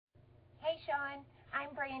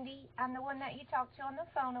I'm Brandy. I'm the one that you talked to on the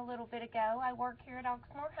phone a little bit ago. I work here at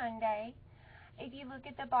Oxmoor Hyundai. If you look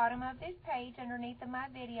at the bottom of this page underneath of my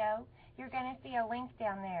video, you're going to see a link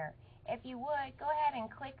down there. If you would, go ahead and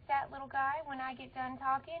click that little guy when I get done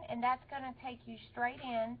talking, and that's going to take you straight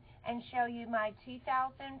in and show you my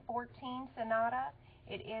 2014 Sonata.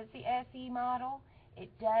 It is the SE model. It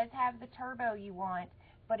does have the turbo you want,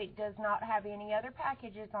 but it does not have any other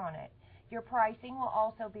packages on it. Your pricing will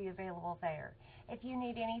also be available there. If you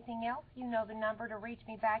need anything else, you know the number to reach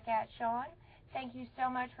me back at, Shawn. Thank you so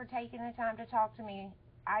much for taking the time to talk to me.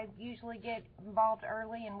 I usually get involved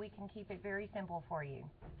early, and we can keep it very simple for you.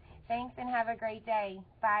 Thanks, and have a great day.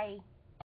 Bye.